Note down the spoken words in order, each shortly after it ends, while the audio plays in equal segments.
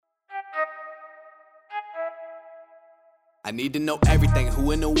I need to know everything,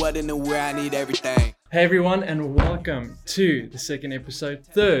 who and the what and the where, I need everything. Hey everyone, and welcome to the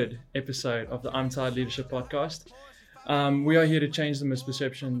third episode of the I'm Tired Leadership Podcast. We are here to change the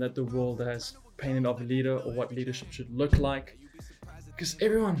misperception that the world has painted of a leader or what leadership should look like. Because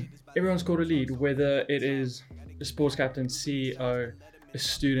everyone's called a lead, whether it is a sports captain, CEO, a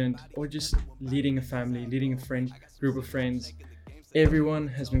student, or just leading a family, leading a group of friends. Everyone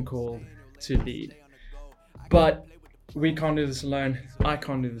has been called to lead. But we can't do this alone. I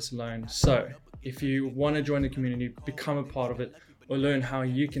can't do this alone. So if you want to join the community, become a part of it, or learn how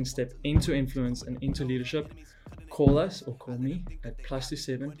you can step into influence and into leadership, call us or call me at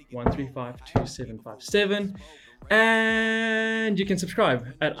 +27 135 2757. And you can subscribe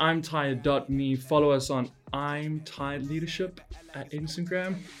at imtired.me. Follow us on I'm Tired Leadership at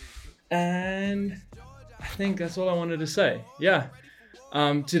Instagram. And I think that's all I wanted to say. Yeah.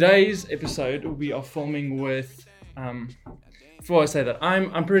 Today's episode, we are filming with, before I say that,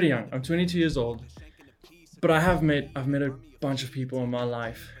 I'm pretty young. I'm 22 years old, but I've met a bunch of people in my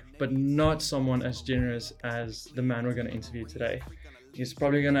life, but not someone as generous as the man we're going to interview today. He's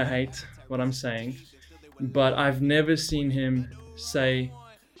probably going to hate what I'm saying, but I've never seen him say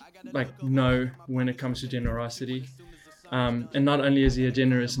no when it comes to generosity. And not only is he a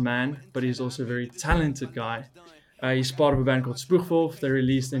generous man, but he's also a very talented guy. He's part of a band called Spoegwolf. They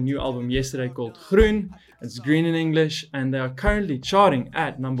released a new album yesterday called Groen. It's green in English, and they are currently charting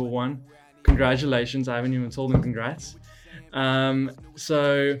at number 1. Congratulations, I haven't even told them congrats.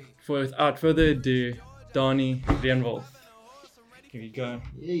 So without further ado, Dani Reenwolf. Here you go.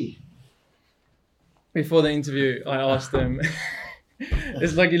 Yay. Before the interview, I asked him,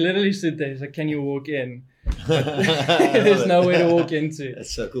 it's like he literally stood there, he's like, can you walk in? There's nowhere to walk into.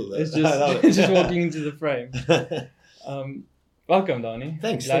 That's so cool though. It's just walking into the frame. Welcome, Dani.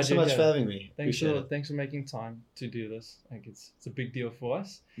 Thanks so much for having me. Thanks for making time to do this. Like it's a big deal for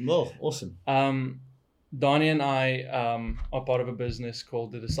us. Well, awesome. Dani and I are part of a business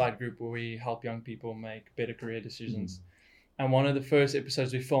called the Decide Group, where we help young people make better career decisions. And one of the first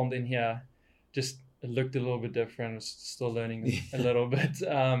episodes we filmed in here, just it looked a little bit different. I was still learning a little bit.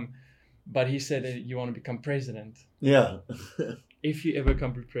 But he said that you want to become president. Yeah. If you ever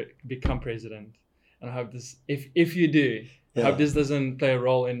become president, and I hope this, if you do, I hope this doesn't play a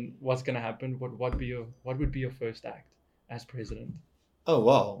role in what's going to happen. What would be your first act as president? Oh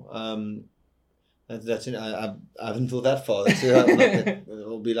wow. That's I haven't thought that far. It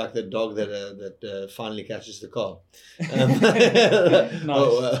will be like the dog that finally catches the car. Nice.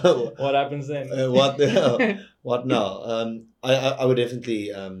 What happens then? What now? I would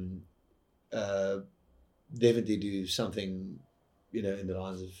definitely do something, in the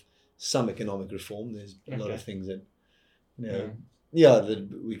lines of some economic reform. There's a lot of things that, that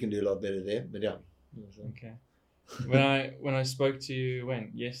we can do a lot better there. But yeah. Okay. When I spoke to you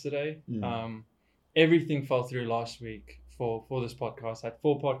yesterday, everything fell through last week for this podcast. I had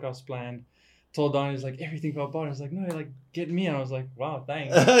 4 podcasts planned. Told Dani, he's like, everything fell apart. I was like, no, get me. And I was like, wow,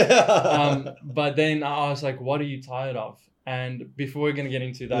 thanks. But then I was like, what are you tired of? And before we're gonna get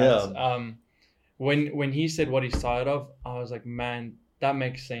into that, when he said what he's tired of, I was like, man, that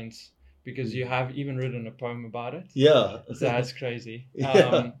makes sense, because you have even written a poem about it. Yeah. So that's crazy.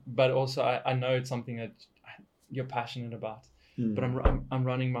 But also I know it's something that you're passionate about. But I'm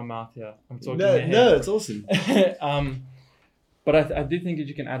running my mouth here. I'm talking. No, it's awesome. But I do think that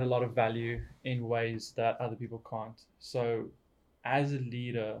you can add a lot of value in ways that other people can't. So, as a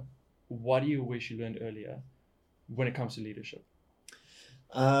leader, what do you wish you learned earlier when it comes to leadership?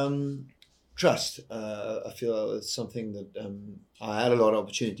 Trust. I feel it's something that I had a lot of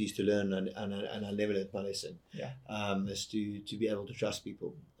opportunities to learn, and I never learned my lesson. Yeah. Is to be able to trust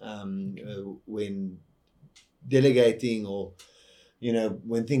people when delegating, or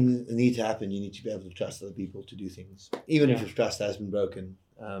when things need to happen, you need to be able to trust other people to do things, even if your trust has been broken.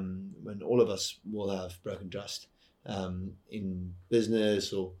 When all of us will have broken trust in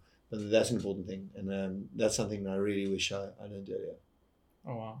business, but that's an important thing, and that's something I really wish I learned earlier.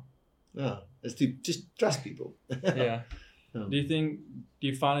 Oh wow. Yeah, is to just trust people. Yeah. Do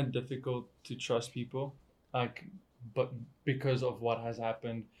you find it difficult to trust people, but because of what has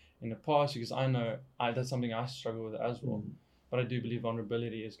happened in the past? Because I know that's something I struggle with as well. But I do believe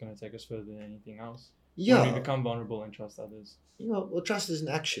vulnerability is going to take us further than anything else. Yeah. When we become vulnerable and trust others. Well, trust is an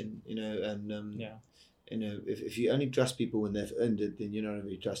action, and if you only trust people when they've earned it, then you're not a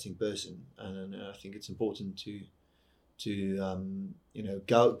very trusting person. And I think it's important to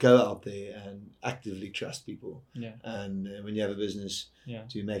go out there and actively trust people. Yeah. And when you have a business,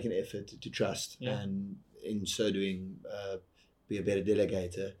 to make an effort to trust, and in so doing, be a better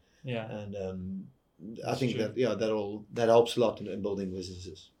delegator. Yeah. And I think true. that helps a lot in building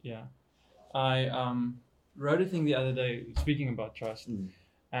businesses. Yeah. I wrote a thing the other day speaking about trust, Mm.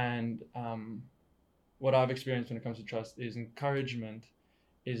 and what I've experienced when it comes to trust is encouragement.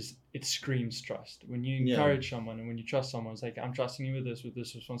 It screams trust. When you Yeah. encourage someone and when you trust someone, it's like, I'm trusting you with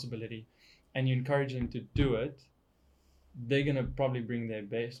this responsibility, and you encourage them to do it, they're gonna probably bring their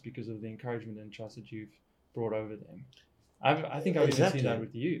best because of the encouragement and trust that you've brought over them. I think I've even Exactly. seen that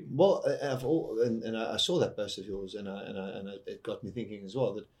with you. Well, and I saw that post of yours, and it got me thinking as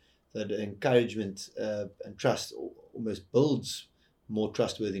well that encouragement and trust almost builds more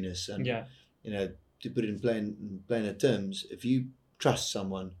trustworthiness. And Yeah. To put it in plainer terms, if you trust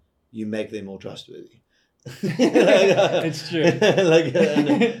someone, you make them more trustworthy. It's true.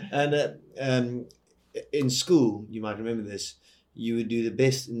 And in school, you might remember this. You would do the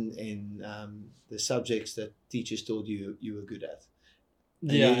best in the subjects that teachers told you were good at.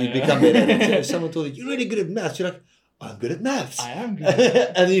 And you become better at it. So if someone told you, you're really good at maths, you're like, I'm good at maths. I am good.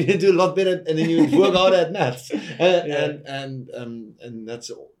 At And you do a lot better, and then you work harder at maths. And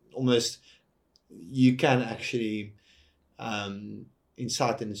that's almost, you can actually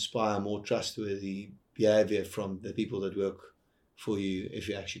incite and inspire more trustworthy behavior from the people that work for you if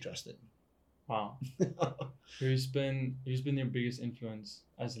you actually trust them. Wow. Who's been your biggest influence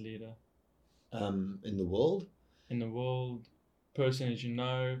as a leader? In the world? In the world, person that you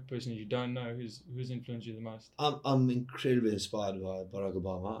know, person that you don't know, who's influenced you the most? I'm incredibly inspired by Barack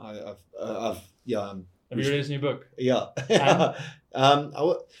Obama. Have you read his new book? Yeah.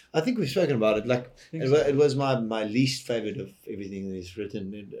 I think we've spoken about it. Like it was my least favorite of everything that he's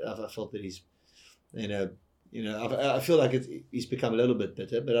written. I felt that he's, I feel like he's become a little bit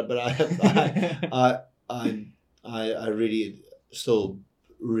bitter, but I really still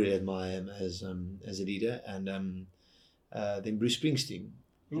really admire him as a leader. And then Bruce Springsteen.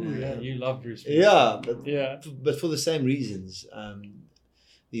 Ooh, yeah, you love Bruce Springsteen. Yeah, but for the same reasons.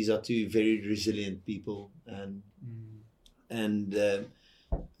 These are two very resilient people, and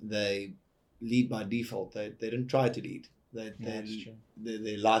they lead by default. They don't try to lead. Their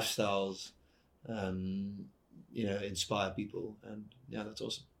lifestyles, inspire people, and yeah, that's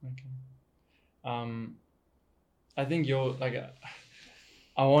awesome. Okay. I think you're like,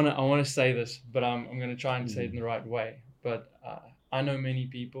 I want to say this, but I'm going to try and say it in the right way. But I know many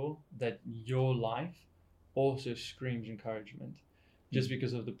people that your life also screams encouragement. Just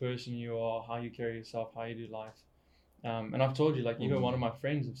because of the person you are, how you carry yourself, how you do life. And I've told you, like, even one of my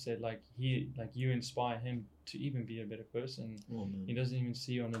friends have said, like, you inspire him to even be a better person. He doesn't even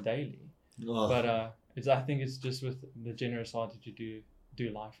see you on a daily. But I think it's just with the generous heart that you do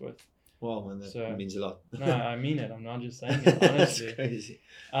life with. Wow, man, that means a lot. No, I mean it. I'm not just saying it, honestly. That's crazy.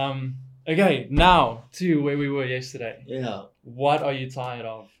 Okay, now to where we were yesterday. Yeah. What are you tired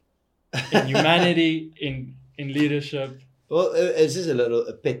of? In humanity, in leadership? Well, it's just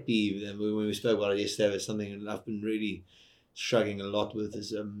a pet peeve. When we spoke about it yesterday, was something I've been really struggling a lot with.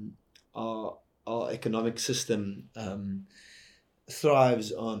 Is our economic system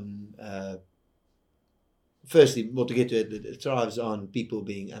thrives on. Firstly, well, to get to it, it thrives on people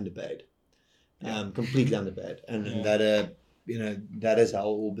being underpaid, completely underpaid, and that that is how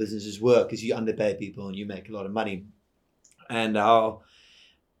all businesses work. Is you underpay people and you make a lot of money, and how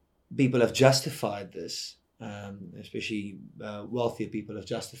people have justified this. Especially wealthier people have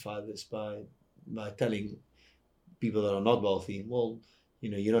justified this by telling people that are not wealthy, well,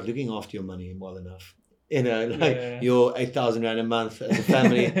 you're not looking after your money well enough. Your 8,000 rand a month as a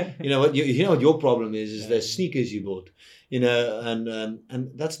family. You know what your problem is the sneakers you bought. And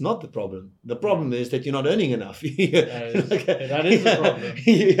that's not the problem. The problem is that you're not earning enough. That is the problem.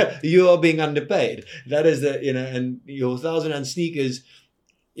 You are being underpaid. That is and your 1,000 rand sneakers,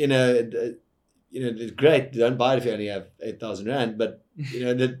 it's great. Don't buy it if you only have 8,000 rand. But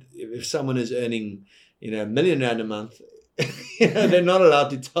that if someone is earning, $1 million rand a month, they're not allowed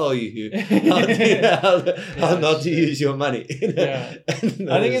to tell you how not to use your money. I think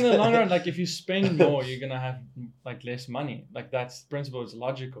in the long run, like if you spend more, you're gonna have like less money. Like that's principle is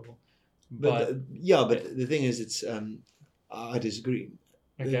logical. But the thing is, it's I disagree.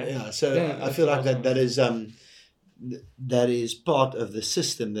 Okay. I feel like that is part of the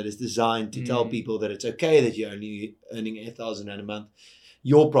system that is designed to tell people that it's okay that you're only earning 8,000 rand a month.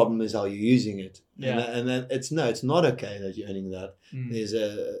 Your problem is how you're using it. And then it's not okay that you're earning that. There's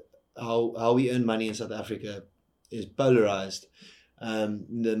how we earn money in South Africa is polarized.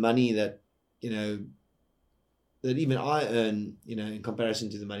 The money that that even I earn, in comparison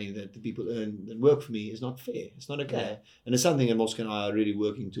to the money that the people earn that work for me is not fair. It's not okay. And it's something that Moscow and I are really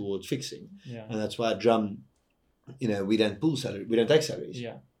working towards fixing. And that's why at Drum, we don't pull salary, we don't take salaries.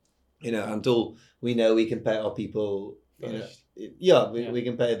 you know, until we know we can pay our people, you know, First. we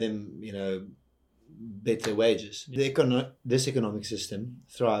can pay them, you know, better wages. This economic system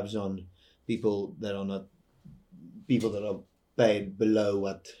thrives on people that are paid below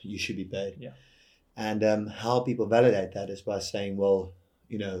what you should be paid. Yeah. And how people validate that is by saying, well,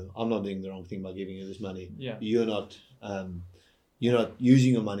 you know, I'm not doing the wrong thing by giving you this money. Yeah. You're not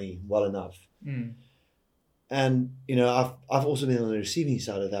using your money well enough. Mm. And, you know, I've also been on the receiving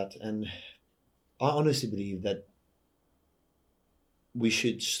side of that. And I honestly believe that we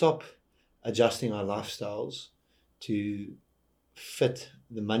should stop adjusting our lifestyles to fit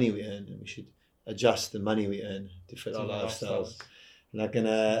the money we earn, and we should adjust the money we earn to fit our lifestyles. Like,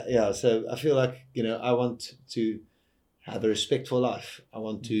 so I feel like, you know, I want to have a respectful life. I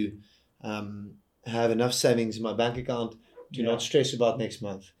want to have enough savings in my bank account to not stress about next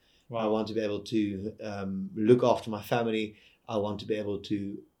month. Wow. I want to be able to look after my family. I want to be able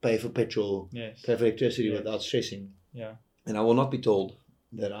to pay for petrol, Yes. pay for electricity Yes. without stressing. Yeah. And I will not be told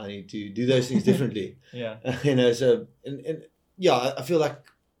that I need to do those things differently. Yeah. You know, so and I feel like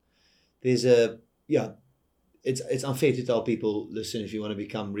there's it's unfair to tell people, listen, if you want to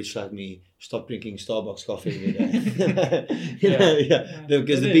become rich like me, stop drinking Starbucks coffee every day.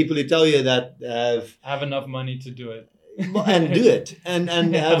 Because the people who tell you that have enough money to do it. and do it and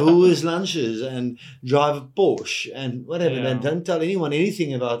have Hoovers lunches and drive a Porsche and whatever. Yeah. Then don't tell anyone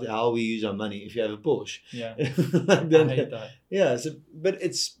anything about how we use our money if you have a Porsche. Yeah. Then, I hate that. yeah. So, but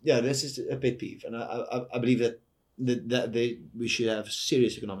it's this is a pet peeve, and I believe that we should have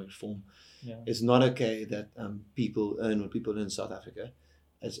serious economic reform. Yeah. It's not okay that people earn what people earn in South Africa,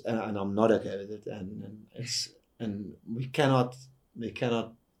 and I'm not okay with it. And we cannot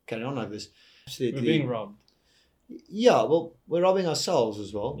carry on like this. Absolutely. We're being robbed. Yeah, well, we're robbing ourselves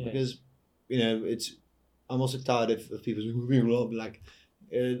as well, Yes. because, you know, I'm also tired of people saying we're being robbed. Like,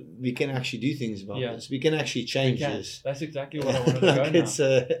 we can actually do things about this. We can actually change this. That's exactly what I wanted to go Like, now. it's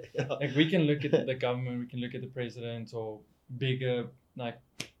Like, we can look at the government, we can look at the president or bigger like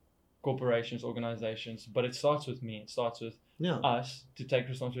corporations, organizations, but it starts with me. It starts with us to take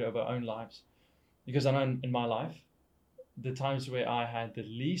responsibility of our own lives. Because I know in my life, the times where I had the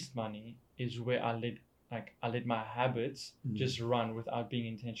least money is where I let my habits just run without being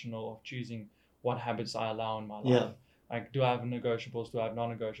intentional of choosing what habits I allow in my life. Yeah. Like, do I have negotiables? Do I have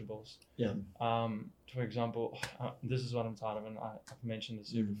non-negotiables? Yeah. For example, this is what I'm tired of, and I've mentioned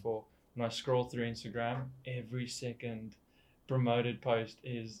this here before. When I scroll through Instagram, every second promoted post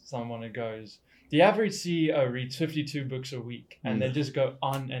is someone who goes, the average CEO reads 52 books a week, and they just go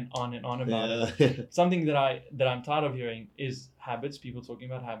on and on and on about it. Something that I'm tired of hearing is habits, people talking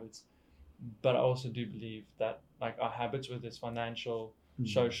about habits. But I also do believe that like our habits, with its financial,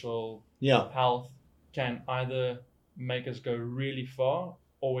 social, health, can either make us go really far,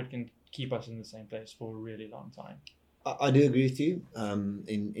 or it can keep us in the same place for a really long time. I do agree with you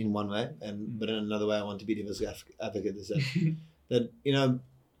in one way, but in another way, I want to be devil's advocate. Is that you know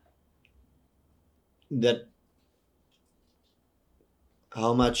that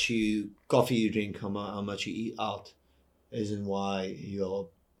how much coffee you drink, how much you eat out, isn't why you're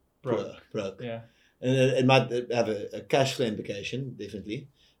broke. Yeah. And it might have a cash flow implication, definitely.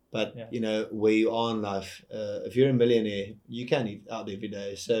 But you know, where you are in life, if you're a millionaire, you can eat out every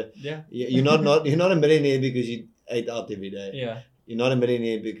day. So you're not a millionaire because you ate out every day. Yeah. You're not a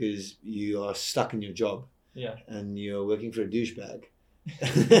millionaire because you are stuck in your job. Yeah. And you're working for a douchebag.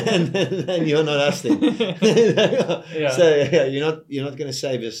 and you're not hustling. So you're not going to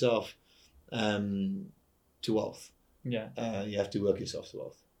save yourself to wealth. Yeah. You have to work yourself to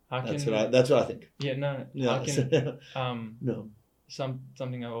wealth. That's what I think. Yeah. No. Yeah. No.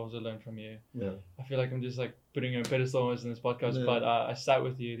 Something I also learned from you. Yeah. I feel like I'm just like putting a pedestal almost in this podcast, but I sat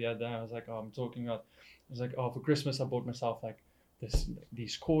with you the other day. I was like, for Christmas I bought myself like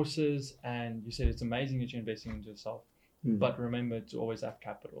these courses, and you said it's amazing that you're investing into yourself, but remember to always have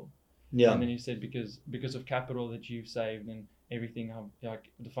capital. Yeah. And then you said because of capital that you've saved and everything, how like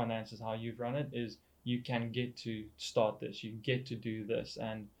the finances, how you've run it, is you can get to start this, you get to do this,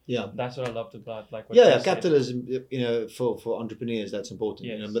 and that's what I loved about like what capitalism. You know, for entrepreneurs, that's important.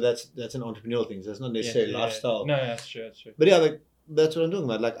 Yes. You know, but that's an entrepreneurial thing. So that's not necessarily lifestyle. No, that's true. But that's what I'm talking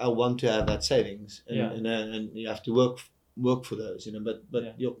about. Like, I want to have that savings, and you have to work for those. You know,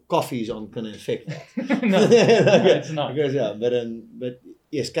 but your coffees aren't going to affect that. No, it's not. Because but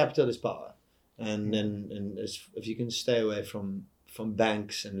yes, capital is power, and if you can stay away from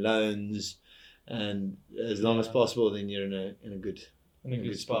banks and loans. And as long as possible, then you're in a good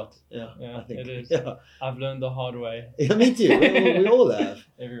spot. Yeah, I think it is. Yeah. I've learned the hard way. Yeah, me too. We all have.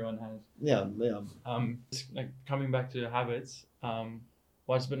 Everyone has. Yeah. Like coming back to habits.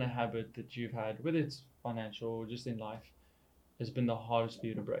 what's been a habit that you've had, whether it's financial or just in life, has been the hardest for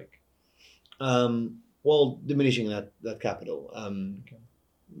you to break? Well, diminishing that capital. Okay.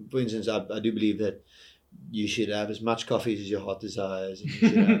 For instance, I do believe that you should have as much coffee as your heart desires, and you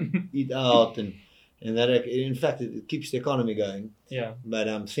should eat out, and that in fact it keeps the economy going. Yeah.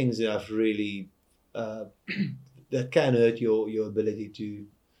 But things that I've really that can hurt your ability to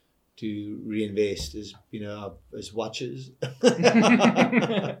reinvest is, as watches.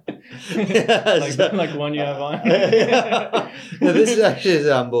 like one you have on. No, this is actually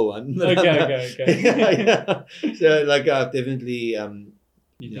a humble one. Okay. Yeah. So like I've definitely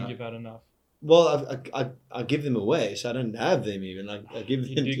You think you've had enough? well, I give them away, so I don't have them even. I give them.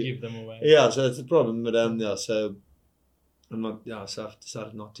 You do give them away. Yeah, so that's the problem. But yeah, so I'm not. Yeah, so I've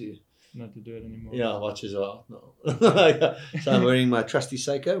decided not to. Not to do it anymore. Yeah, watches are out now. So I'm wearing my trusty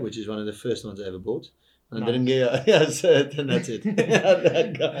Seiko, which is one of the first ones I ever bought. And I didn't get. Yeah, so then that's it.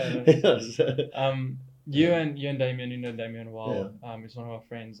 You and Damien, you know Damien well. He's one of our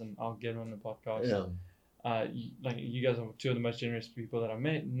friends, and I'll get him on the podcast. Yeah. You guys are two of the most generous people that I've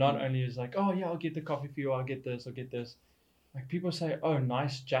met. Not only is like, oh yeah, I'll get the coffee for you, I'll get this. Like people say, oh,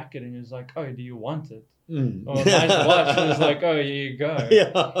 nice jacket, and it's like, oh, do you want it? Or nice watch, and it's like, oh, here you go.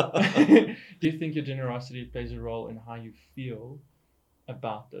 Yeah. Do you think your generosity plays a role in how you feel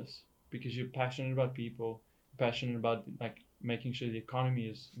about this? Because you're passionate about people, passionate about like making sure the economy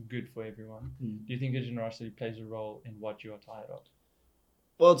is good for everyone. Do you think your generosity plays a role in what you are tired of?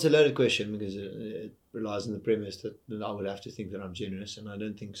 Well, it's a loaded question because it relies on the premise that I would have to think that I'm generous, and I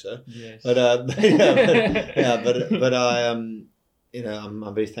don't think so. Yes. But but I I'm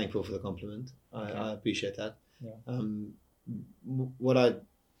very thankful for the compliment. Okay. I appreciate that. Yeah. I'm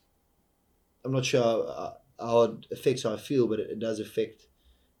not sure how it affects how I feel, but it does affect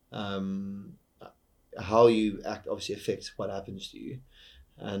how you act. Obviously, affects what happens to you,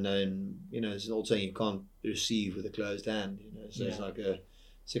 and then there's an old saying, you can't receive with a closed hand. So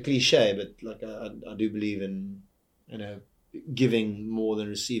it's a cliche, but like I do believe in giving more than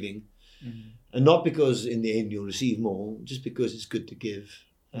receiving. And not because in the end you'll receive more, just because it's good to give,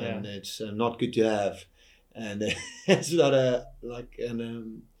 and it's not good to have, and it's not I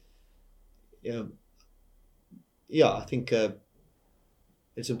think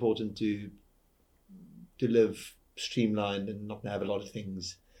it's important to live streamlined and not have a lot of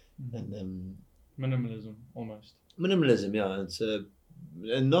things, and minimalism almost. Minimalism, yeah. It's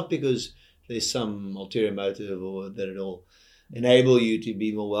and not because there's some ulterior motive or that it'll enable you to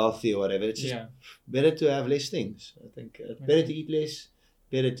be more wealthy or whatever. It's just better to have less things. I think better to eat less,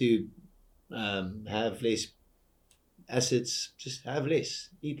 better to have less assets. Just have less,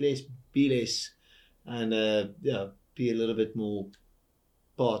 eat less, be less, and be a little bit more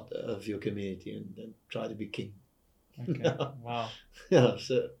part of your community and try to be king. Okay. Wow. Yeah.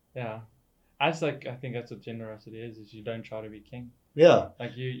 So. Yeah. I think that's what generosity is you don't try to be king. Yeah.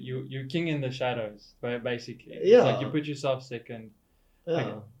 Like you're king in the shadows, basically. Yeah. It's like you put yourself second.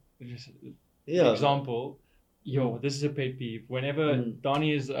 Yeah. Example, this is a pet peeve. Whenever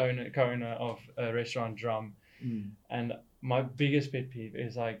Donnie is the co-owner of a restaurant, Drum, and my biggest pet peeve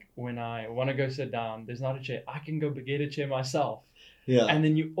is like when I want to go sit down, there's not a chair. I can go get a chair myself. Yeah. And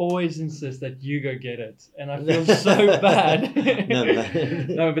then you always insist that you go get it, and I feel so bad.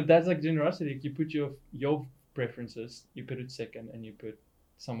 No, but that's like generosity. You put your preferences, you put it second, and you put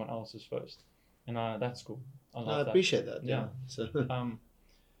someone else's first, and that's cool. I appreciate that. Yeah.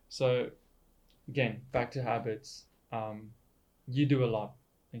 So again, back to habits. You do a lot.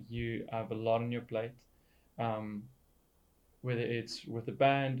 Like you have a lot on your plate. Whether it's with a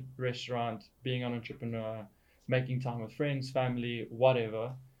band, restaurant, being an entrepreneur, making time with friends, family,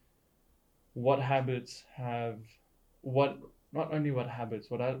 whatever. What habits what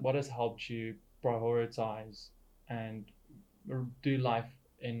has helped you prioritize and do life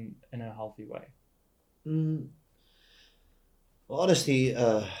in a healthy way? Well, honestly,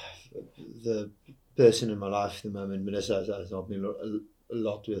 the person in my life at the moment, Melissa, has helped me a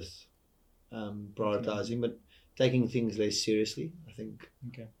lot with prioritizing, but taking things less seriously, I think,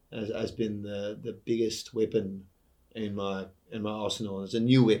 has been the biggest weapon in my arsenal. It's a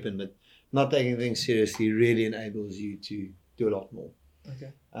new weapon, but not taking things seriously really enables you to do a lot more.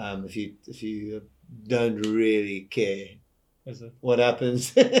 Okay. If you don't really care what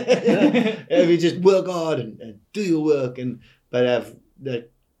happens, if you just work hard and do your work, but have that,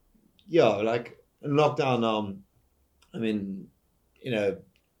 like in lockdown. I mean,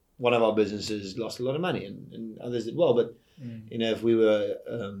 one of our businesses lost a lot of money, and others did well. But if we were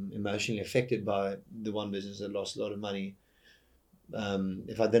emotionally affected by the one business that lost a lot of money,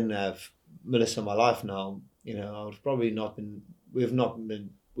 if I didn't have Melissa in my life now, I would have probably not been we've not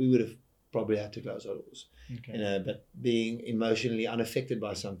been. We would have probably had to close our doors. Okay. But being emotionally unaffected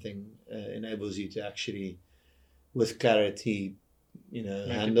by something enables you to actually, with clarity, Make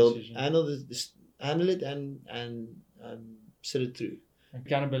a handle decision. handle it and sit it through.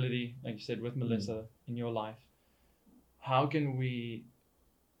 Accountability, like you said, with Melissa in your life. How can we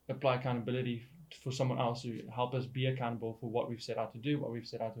apply accountability for someone else to help us be accountable for what we've set out to do, what we've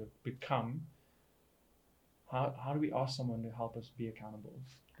set out to become? How do we ask someone to help us be accountable?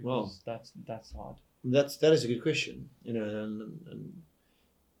 Because that's hard. That is a good question. And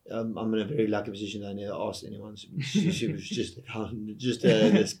I'm in a very lucky position that I never asked anyone. She was just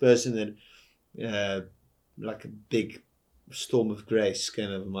this person that like a big storm of grace came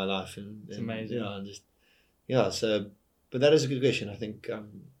over my life, and It's amazing. So, but that is a good question. I think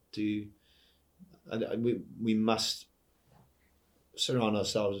we must surround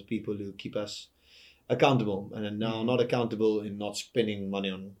ourselves with people who keep us accountable, and now not accountable in not spending money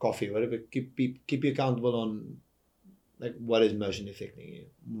on coffee or whatever. Keep you accountable on like what is emotionally affecting you,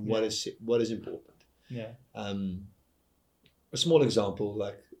 what is important. Yeah. A small example,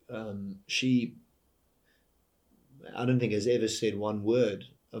 like she, I don't think has ever said one word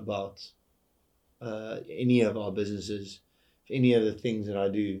about any of our businesses, any of the things that I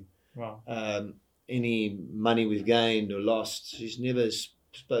do. Wow. Any money we've gained or lost, she's never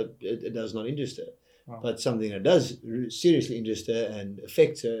spoke. It does not interest her. Wow. But something that does seriously interest her and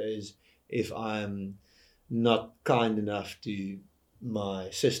affect her is if I'm not kind enough to my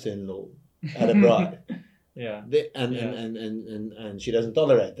sister-in-law at a bride. Yeah. And she doesn't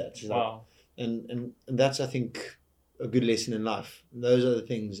tolerate that. She's Wow. like, and that's, I think, a good lesson in life. And those are the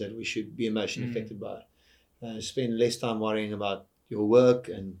things that we should be emotionally affected by. Spend less time worrying about your work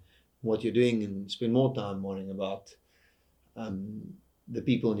and what you're doing, and spend more time worrying about the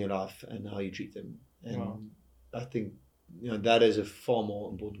people in your life and how you treat them. And Wow. I think that is a far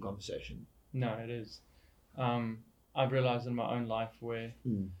more important conversation. No, it is. I've realized in my own life where,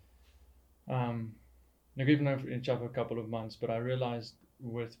 like we've known each other a couple of months, but I realized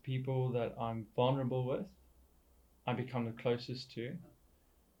with people that I'm vulnerable with, I become the closest to.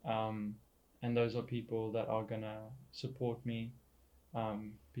 And those are people that are going to support me,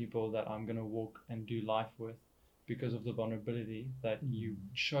 people that I'm going to walk and do life with because of the vulnerability that you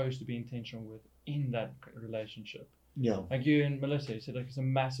chose to be intentional with in that relationship. Yeah. Like you and Melissa, you said like it's a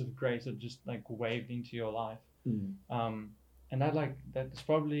massive grace that just like waved into your life. And that's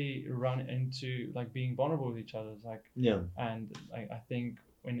probably run into like being vulnerable with each other. It's like, and I think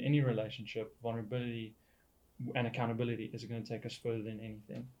in any relationship, vulnerability and accountability is going to take us further than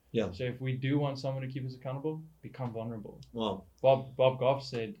anything. Yeah. So if we do want someone to keep us accountable, become vulnerable. Wow. Bob Goff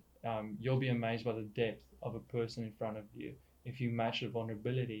said, you'll be amazed by the depth of a person in front of you if you match the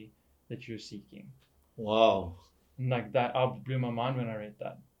vulnerability that you're seeking. Wow. And like that, blew my mind when I read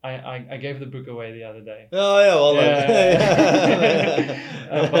that. I gave the book away the other day. Oh yeah, well,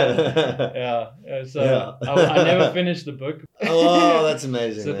 I never finished the book. Oh, that's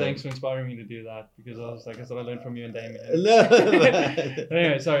amazing. So man. thanks for inspiring me to do that, because I was like, that's what I learned from you and Damien. No.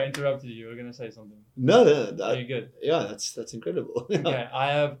 Anyway, sorry, I interrupted you. You were gonna say something. No, Are you good? Yeah, that's incredible. Okay,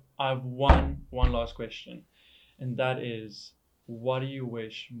 I have one last question, and that is, what do you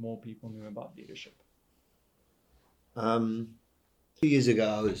wish more people knew about leadership? 2 years ago,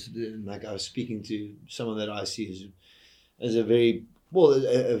 I was speaking to someone that I see as a very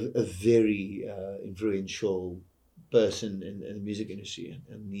very influential person in the music industry,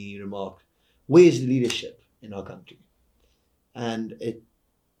 and he remarked, "Where's the leadership in our country?" And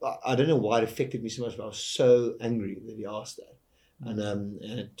I don't know why it affected me so much, but I was so angry that he asked that, and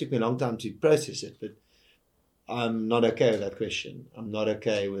it took me a long time to process it. But I'm not okay with that question. I'm not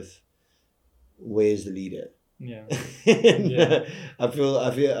okay with where's the leader. Yeah. Yeah. I feel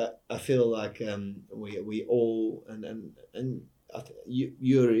like we all and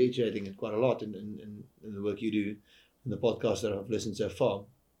you're reiterating it quite a lot in the work you do, in the podcast that I've listened so far.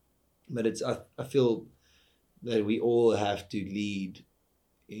 But I feel that we all have to lead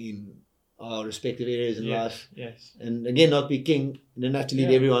in our respective areas in life. Yes. And again, not be king. You don't have to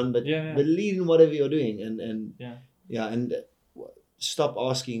lead everyone, but lead in whatever you're doing, and stop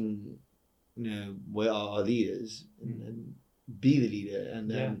asking, where are our leaders, and be the leader,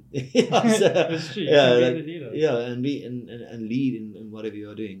 and It's true. Be the leader. And be and lead in whatever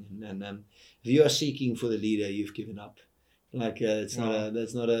you're doing, and if you are seeking for the leader, you've given up. Like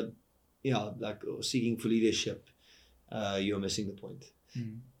seeking for leadership, you're missing the point.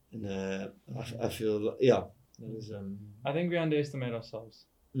 And I feel that is, I think we underestimate ourselves.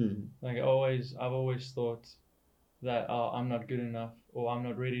 Like I've always thought that I'm not good enough, or I'm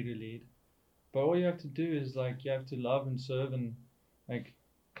not ready to lead. But all you have to do is you have to love and serve and Like,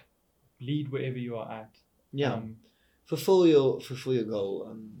 lead wherever you are at. Yeah. Fulfill your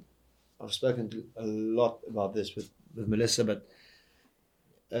goal. I've spoken a lot about this with Melissa, but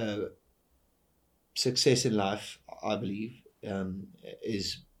success in life, I believe,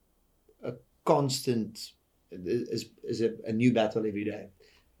 is a constant, is a new battle every day,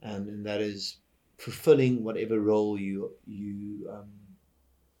 and that is fulfilling whatever role you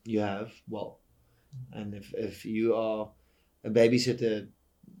have well. And if you are a babysitter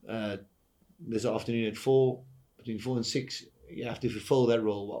this afternoon at between 4 and 6, you have to fulfill that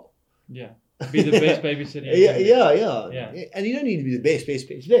role well. Yeah. Be the best babysitter. Yeah. And you don't need to be the best,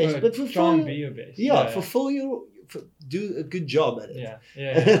 but fulfill try and be your best. Fulfill do a good job at it.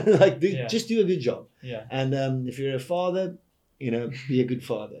 Yeah. Just do a good job. Yeah. And if you're a father, be a good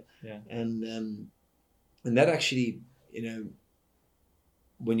father. Yeah. And that actually,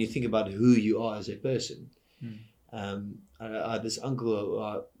 when you think about who you are as a person, I had this uncle who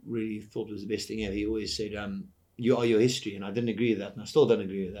I really thought was the best thing ever. He always said, you are your history, and I didn't agree with that, and I still don't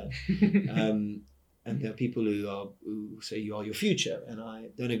agree with that. And there are people who say you are your future, and I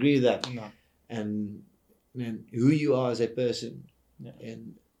don't agree with that. No. And who you are as a person,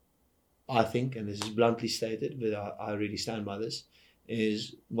 and I think, and this is bluntly stated, but I really stand by this,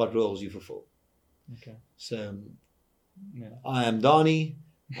 is what roles you fulfill. Okay. So I am Donnie.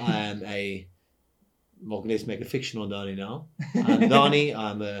 I am let's make a fictional Donnie now. I'm Donnie.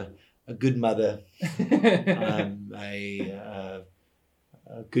 I'm a good mother. I'm a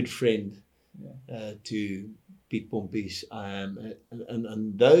good friend to Pete Pompies. I am,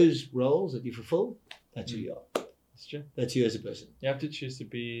 and those roles that you fulfill, that's who you are. That's true. That's you as a person. You have to choose to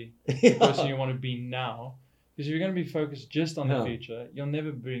be the person you want to be now. Because if you're going to be focused just on the future, you'll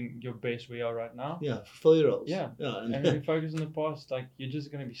never bring your best where you are right now. Yeah, fulfill your roles. Yeah. And if you focus on the past, like, you're just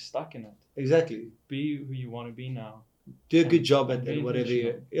going to be stuck in it. Exactly. Be who you want to be now. Do a good job at whatever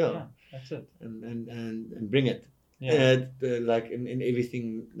you. Yeah, that's it. And bring it. Yeah. Like in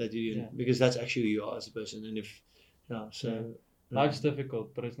everything that you do, because that's actually who you are as a person. And if, life's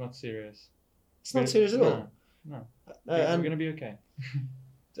difficult, but it's not serious. It's not serious at all. No. We're going to be okay.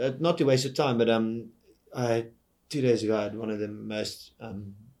 Not to waste your time, but 2 days ago I had one of the most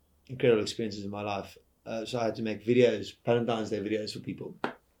incredible experiences in my life. So I had to make videos, Valentine's Day videos for people,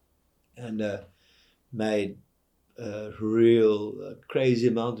 and made a real crazy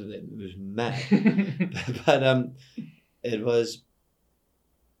amount of them. It was mad. But it was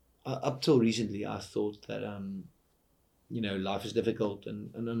up till recently I thought that life is difficult, and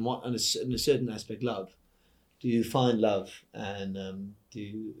in a certain aspect, love, to find love and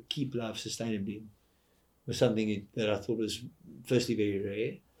to keep love sustainably was something that I thought was firstly very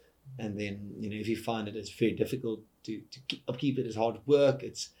rare, and then if you find it, it's very difficult to keep it. It's hard work.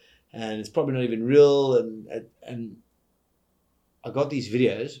 It's probably not even real. And I got these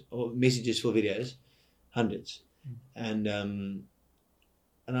videos or messages for videos, hundreds, and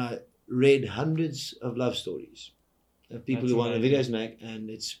I read hundreds of love stories of people who want the videos make, and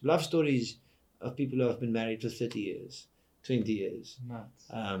it's love stories of people who have been married for 30 years, 20 years,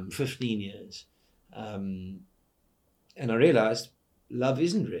 15 years. And I realized love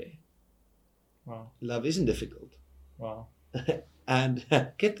isn't rare. Wow. Love isn't difficult. Wow. And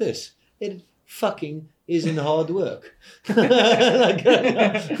get this, it fucking isn't hard work. When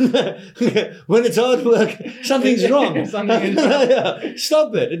it's hard work, something's wrong.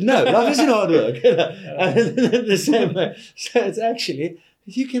 Stop it. No, love isn't hard work. And the same way. So it's actually,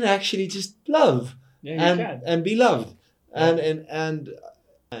 you can actually just love and be loved. And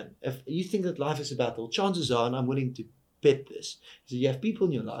if you think that life is a battle, chances are, and I'm willing to bet this, is that you have people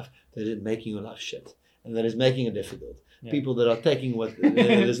in your life that are making your life shit, and that is making it difficult. Yeah. People that are taking what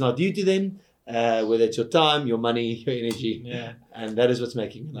is not due to them, whether it's your time, your money, your energy, and that is what's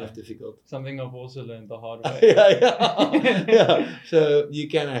making life difficult. Something I've also learned the hard way. Yeah. So you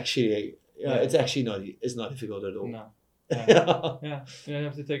can actually, it's actually not difficult at all. No. Yeah. You don't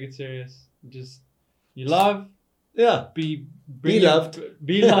have to take it serious. You love. Yeah. Be loved.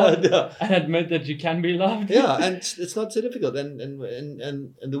 Be loved. And admit that you can be loved. Yeah, and it's not so difficult. And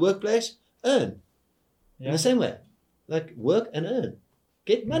in the workplace, earn. In the same way. Like, work and earn.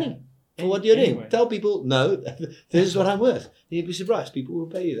 Get money for what you're doing. Tell people, no, this is what I'm worth. You'd be surprised. People will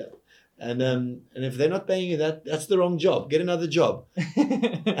pay you that. And if they're not paying you that, that's the wrong job. Get another job.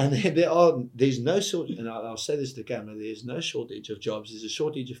 And there's no shortage, and I'll say this to the camera, there's no shortage of jobs. There's a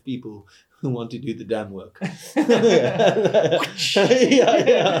shortage of people who want to do the damn work. Okay.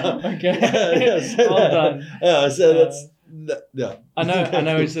 Well done. Yeah, so that's... I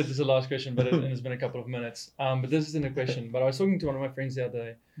know we said this is the last question, but it's been a couple of minutes. But this isn't a question. But I was talking to one of my friends the other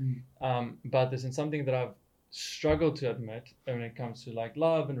day about this, and something that struggle to admit when it comes to like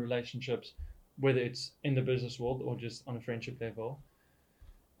love and relationships, whether it's in the business world or just on a friendship level.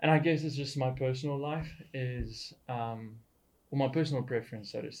 And I guess it's just my personal life is, or my personal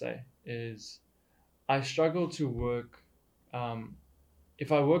preference, so to say, is I struggle to work.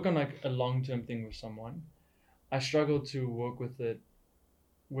 If I work on like a long-term thing with someone, I struggle to work with it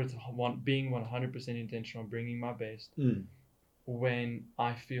with being 100% intentional, bringing my best, when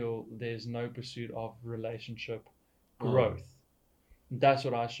I feel there's no pursuit of relationship growth. That's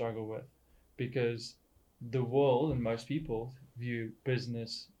what I struggle with, because the world and most people view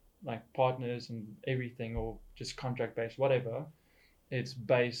business like partners and everything, or just contract based, whatever. It's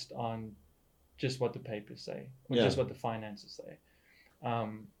based on just what the papers say, or just what the finances say.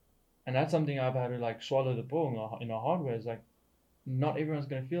 And that's something I've had to like swallow the pill in a hard way. Is like, not everyone's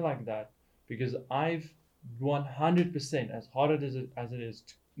going to feel like that, because I've 100%, as hard as it is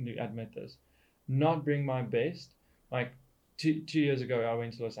to admit this, not bring my best. Like 2 years ago, I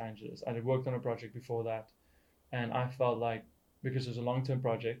went to Los Angeles. I had worked on a project before that, and I felt like, because it was a long-term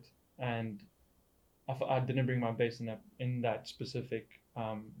project, and I didn't bring my best in that specific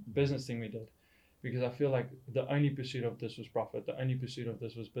business thing we did, because I feel like the only pursuit of this was profit, the only pursuit of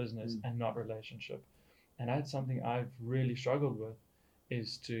this was business and not relationship. And that's something I've really struggled with,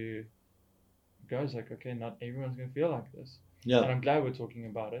 is to go, it's like, okay, not everyone's going to feel like this. And I'm glad we're talking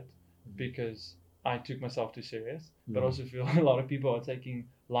about it, because I took myself too serious, but also feel a lot of people are taking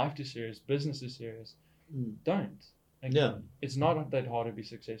life too serious, business too serious. Don't. Like, it's not that hard to be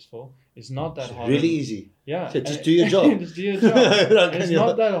successful. It's not that hard. Really easy. Yeah. So just do your job. Just do your job. And it's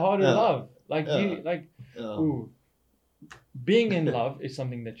not that hard to love. Like being in love is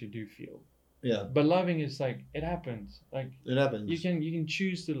something that you do feel. Yeah. But loving is like, it happens. Like it happens. You can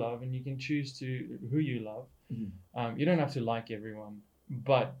choose to love, and you can choose to who you love. You don't have to like everyone,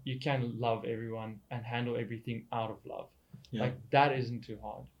 but you can love everyone and handle everything out of love. Like that isn't too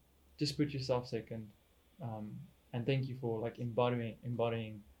hard. Just put yourself second. And thank you for like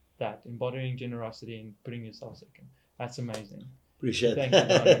embodying generosity and putting yourself second. That's amazing. Appreciate it. Thank you,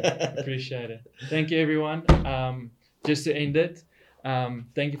 Donnie. Appreciate it. Thank you, everyone. Just to end it,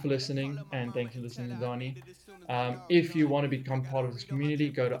 thank you for listening, and thanks for listening to Donnie. If you want to become part of this community,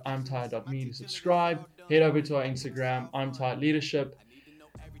 go to imtired.me to subscribe. Head over to our Instagram, I'm Tired Leadership.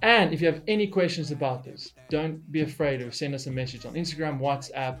 And if you have any questions about this, don't be afraid to send us a message on Instagram,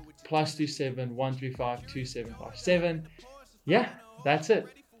 WhatsApp, +27 135 2757. Yeah, that's it.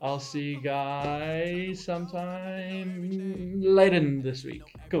 I'll see you guys sometime later this week.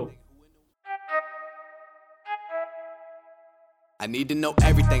 Cool. I need to know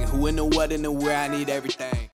everything. Who and the what and the where. I need everything.